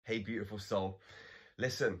Hey, beautiful soul.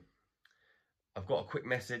 Listen, I've got a quick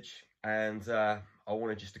message, and I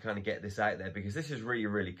wanted just to kind of get this out there because this is really,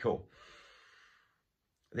 really cool.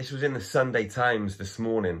 This was in the Sunday Times this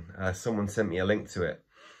morning. Someone sent me a link to it.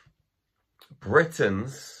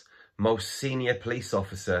 Britain's most senior police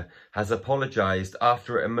officer has apologised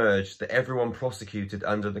after it emerged that everyone prosecuted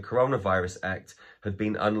under the Coronavirus Act had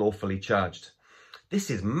been unlawfully charged. This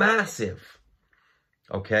is massive,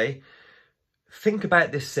 okay? Think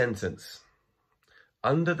about this sentence.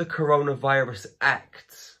 Under the Coronavirus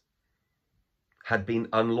Act had been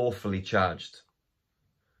unlawfully charged.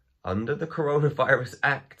 Under the Coronavirus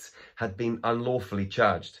Act had been unlawfully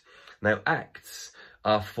charged. Now, acts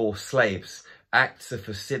are for slaves. Acts are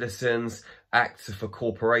for citizens. Acts are for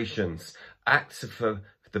corporations. Acts are for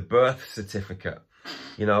the birth certificate.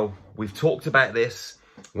 You know, we've talked about this.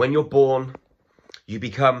 When you're born, you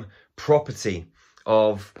become property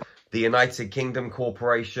of the United Kingdom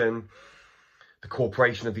Corporation, the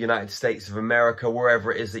Corporation of the United States of America,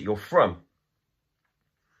 wherever it is that you're from.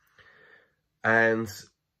 And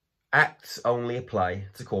acts only apply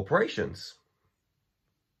to corporations.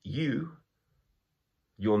 Your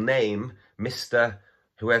name, Mr.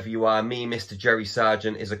 whoever you are, me, Mr. Jerry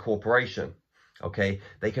Sargeant, is a corporation. Okay,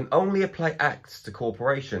 they can only apply acts to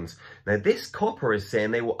corporations. Now, this copper is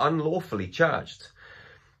saying they were unlawfully charged.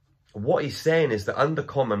 What he's saying is that under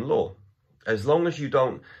common law, as long as you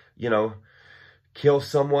don't, kill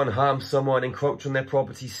someone, harm someone, encroach on their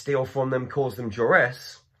property, steal from them, cause them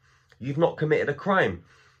duress, you've not committed a crime.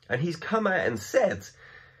 And he's come out and said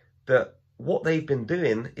that what they've been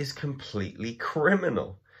doing is completely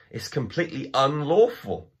criminal. It's completely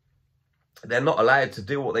unlawful. They're not allowed to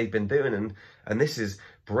do what they've been doing. And this is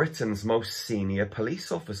Britain's most senior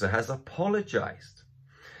police officer has apologised.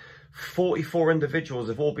 44 individuals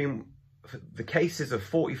have all been, the cases of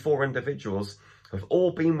 44 individuals have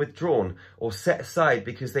all been withdrawn or set aside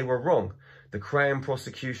because they were wrong, the Crown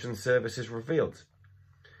Prosecution Service has revealed.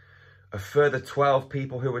 A further 12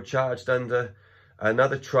 people who were charged under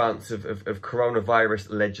another tranche of coronavirus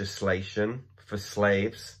legislation for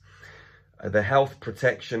slaves. The health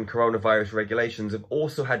protection coronavirus regulations have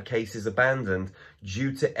also had cases abandoned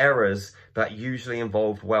due to errors that usually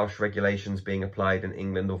involve Welsh regulations being applied in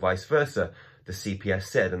England or vice versa, the CPS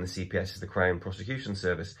said, and the CPS is the Crown Prosecution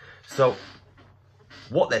Service. So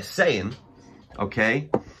what they're saying, okay,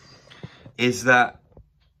 is that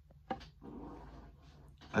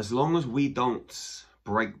as long as we don't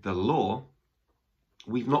break the law,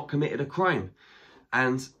 we've not committed a crime.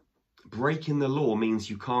 And breaking the law means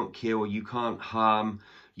you can't kill, you can't harm,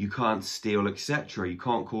 you can't steal, etc. You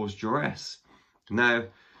can't cause duress. Now,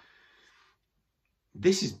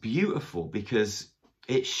 this is beautiful because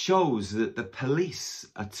it shows that the police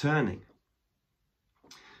are turning.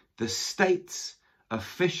 The state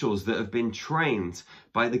officials that have been trained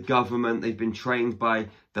by the government, they've been trained by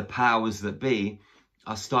the powers that be,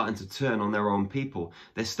 are starting to turn on their own people.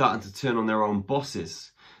 They're starting to turn on their own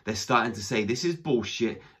bosses. They're starting to say, this is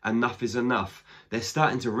bullshit, enough is enough. They're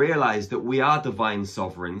starting to realise that we are divine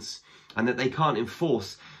sovereigns and that they can't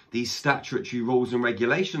enforce these statutory rules and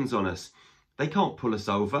regulations on us. They can't pull us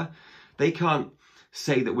over. They can't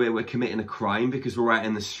say that we're committing a crime because we're out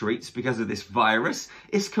in the streets because of this virus.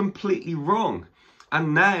 It's completely wrong.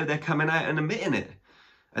 And now they're coming out and admitting it.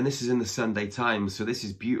 And this is in the Sunday Times, so this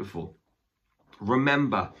is beautiful.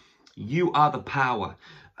 Remember, you are the power.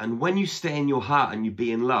 And when you stay in your heart and you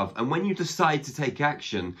be in love, and when you decide to take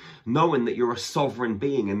action, knowing that you're a sovereign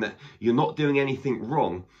being and that you're not doing anything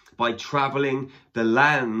wrong by travelling the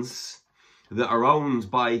lands that are owned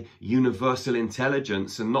by universal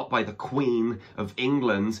intelligence and not by the Queen of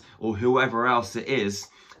England or whoever else it is,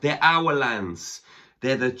 they're our lands.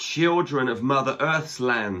 They're the children of Mother Earth's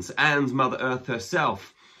lands and Mother Earth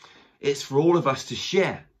herself. It's for all of us to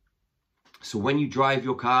share. So when you drive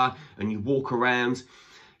your car and you walk around,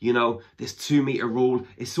 this 2 meter rule,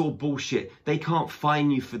 it's all bullshit. They can't fine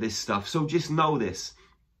you for this stuff. So just know this.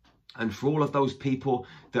 And for all of those people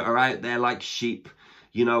that are out there like sheep,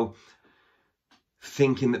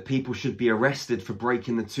 thinking that people should be arrested for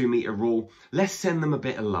breaking the 2 meter rule, let's send them a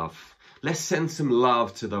bit of love. Let's send some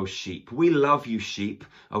love to those sheep. We love you, sheep,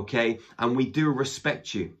 okay? And we do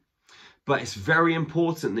respect you. But it's very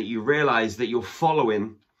important that you realise that you're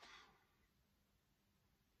following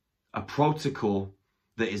a protocol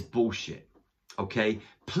that is bullshit, okay?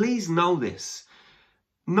 Please know this.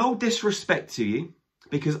 No disrespect to you,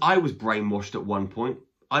 because I was brainwashed at one point.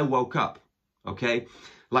 I woke up, okay?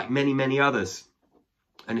 Like many, many others.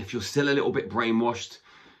 And if you're still a little bit brainwashed,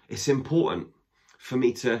 it's important for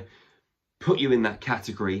me to put you in that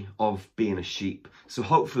category of being a sheep. So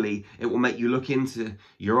hopefully it will make you look into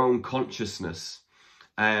your own consciousness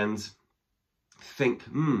and think,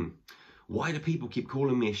 why do people keep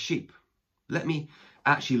calling me a sheep? Let me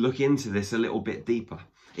actually look into this a little bit deeper.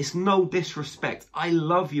 It's no disrespect. I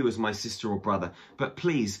love you as my sister or brother, but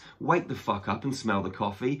please wake the fuck up and smell the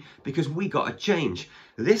coffee, because we gotta change.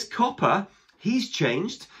 This copper, he's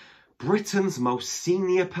changed. Britain's most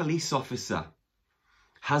senior police officer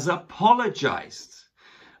has apologised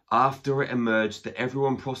after it emerged that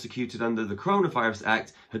everyone prosecuted under the Coronavirus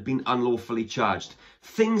Act had been unlawfully charged.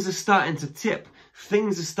 Things are starting to tip.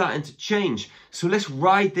 Things are starting to change. So let's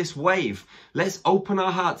ride this wave. Let's open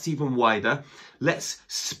our hearts even wider. Let's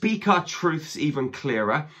speak our truths even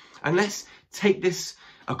clearer. And let's take this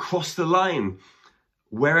across the line,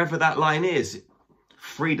 wherever that line is.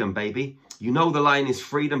 Freedom, baby. You know the line is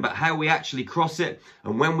freedom, but how we actually cross it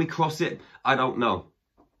and when we cross it, I don't know.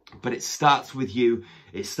 But it starts with you.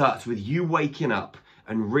 It starts with you waking up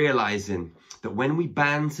and realizing that when we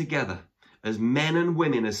band together as men and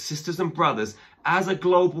women, as sisters and brothers, as a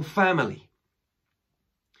global family,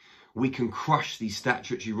 we can crush these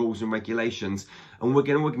statutory rules and regulations, and we're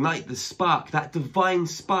going to ignite the spark, that divine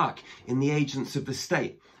spark in the agents of the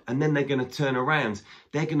state. And then they're going to turn around.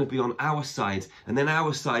 They're going to be on our side. And then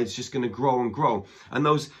our side's just going to grow and grow. And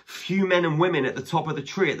those few men and women at the top of the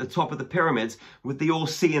tree, at the top of the pyramids, with the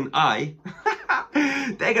all-seeing eye,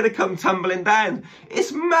 they're going to come tumbling down.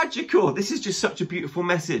 It's magical. This is just such a beautiful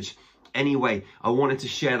message. Anyway, I wanted to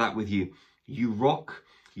share that with you. You rock.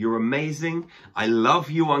 You're amazing. I love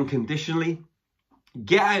you unconditionally.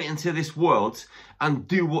 Get out into this world and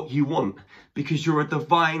do what you want, because you're a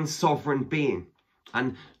divine sovereign being.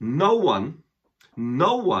 And no one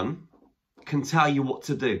can tell you what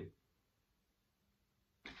to do.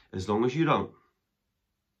 As long as you don't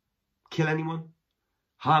kill anyone,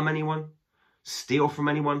 harm anyone, steal from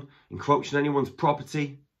anyone, encroach on anyone's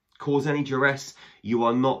property, cause any duress, you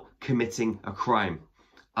are not committing a crime.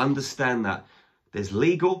 Understand that. There's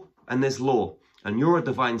legal and there's law. And you're a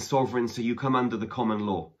divine sovereign, so you come under the common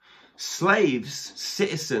law. Slaves,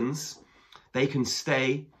 citizens, they can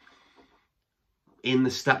stay in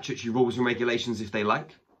the statutory rules and regulations if they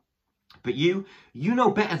like. But you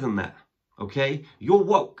know better than that, okay? You're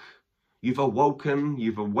woke. You've awoken,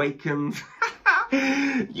 you've awakened.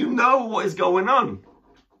 You know what is going on.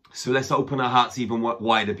 So let's open our hearts even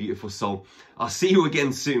wider, beautiful soul. I'll see you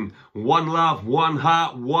again soon. One love, one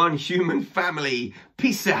heart, one human family.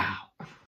 Peace out.